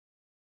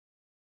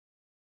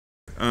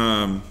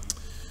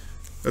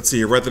Let's see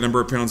here. Write the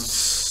number of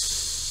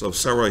pounds of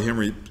celery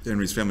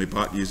Henry's family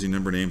bought using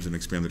number names in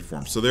expanded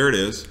form. So there it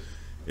is.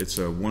 It's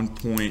a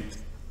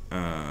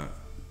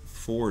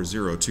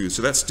 1.402.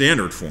 So that's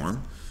standard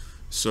form.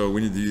 So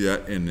we need to do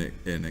that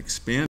in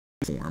expanded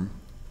form.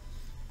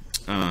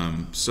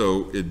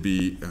 So it'd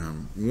be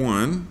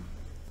 1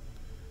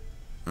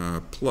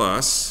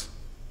 plus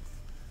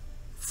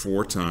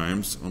 4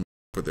 times, I'll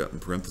put that in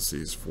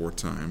parentheses, 4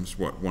 times,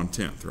 what,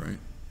 1/10, right?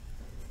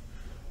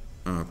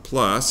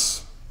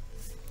 Plus,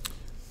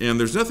 and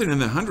there's nothing in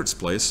the hundredths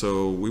place,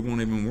 so we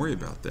won't even worry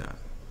about that.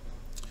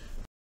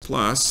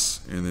 Plus,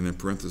 and then in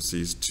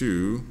parentheses,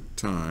 2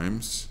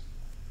 times,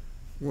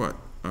 what?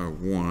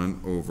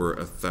 1 over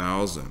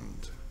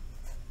 1,000.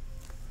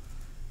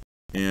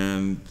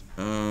 And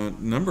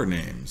number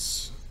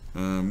names.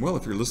 Well,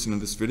 if you're listening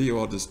to this video,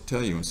 I'll just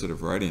tell you, instead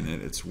of writing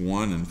it, it's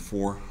 1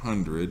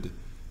 400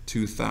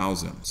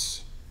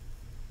 2,000ths.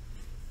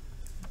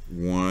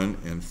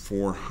 1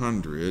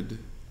 400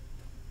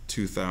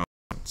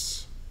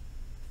 2,000ths.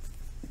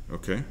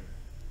 Okay.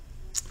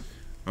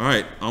 All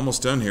right,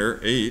 almost done here.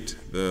 8,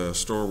 the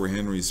store where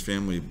Henry's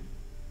family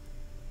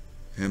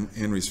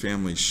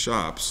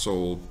shop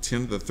sold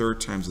 10 to the third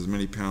times as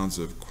many pounds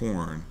of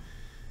corn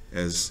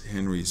as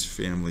Henry's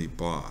family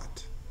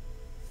bought.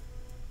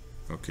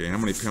 Okay, how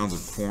many pounds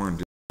of corn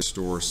did the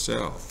store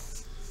sell?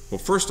 Well,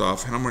 first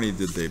off, how many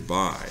did they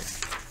buy?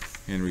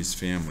 Henry's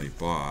family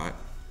bought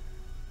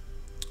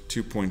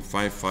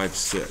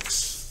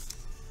 2.556.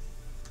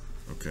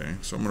 Okay,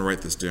 so I'm going to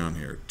write this down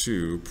here.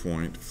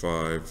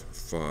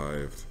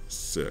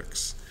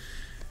 2.556.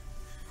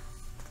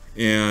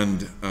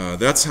 And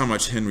that's how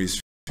much Henry's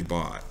family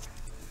bought.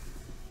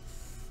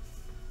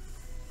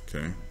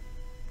 Okay.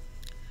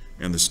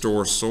 And the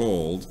store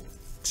sold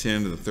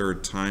 10 to the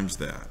third times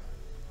that.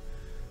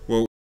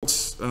 Well,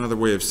 what's another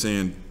way of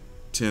saying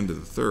 10 to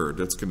the third?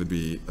 That's going to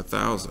be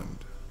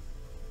 1,000.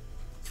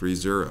 3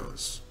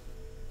 zeros,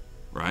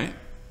 right?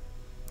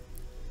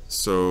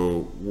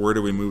 So where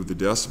do we move the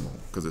decimal?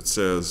 Because it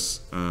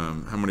says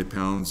how many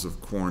pounds of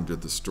corn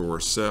did the store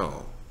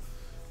sell?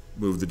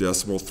 Move the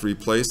decimal 3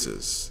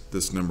 places.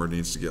 This number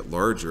needs to get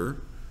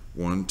larger.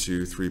 1,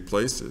 2, 3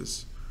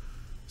 places.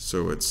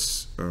 So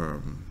it's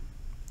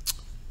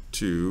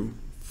 2,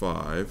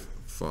 5,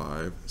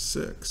 5,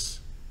 6.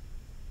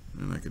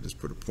 And I could just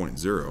put a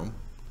 0.0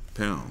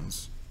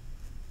 pounds.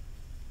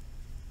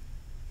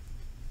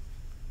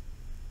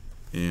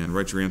 And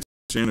write your answer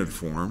in standard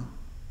form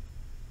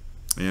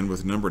and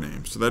with number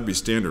names. So that'd be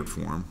standard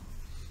form.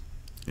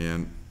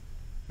 And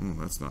oh,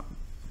 that's not a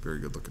very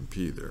good looking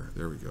P there.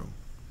 There we go.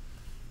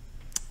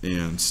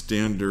 And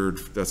standard,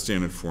 that's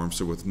standard form.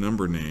 So with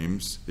number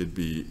names, it'd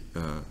be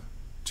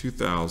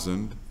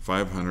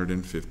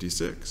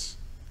 2,556.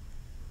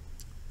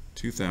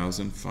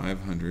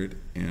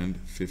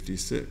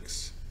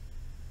 2,556.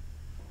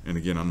 And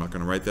again, I'm not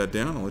going to write that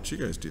down. I'll let you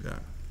guys do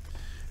that.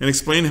 And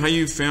explain how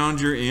you found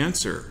your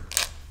answer.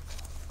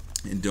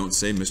 And don't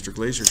say Mr.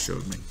 Glazer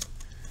showed me.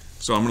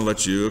 So I'm going to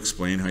let you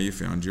explain how you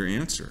found your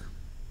answer.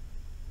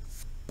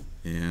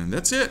 And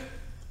that's it.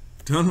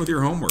 Done with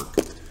your homework.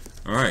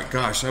 All right,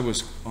 gosh, I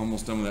was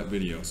almost done with that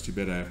video. It's too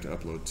bad I have to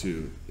upload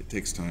 2. It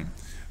takes time.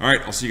 All right,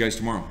 I'll see you guys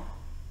tomorrow.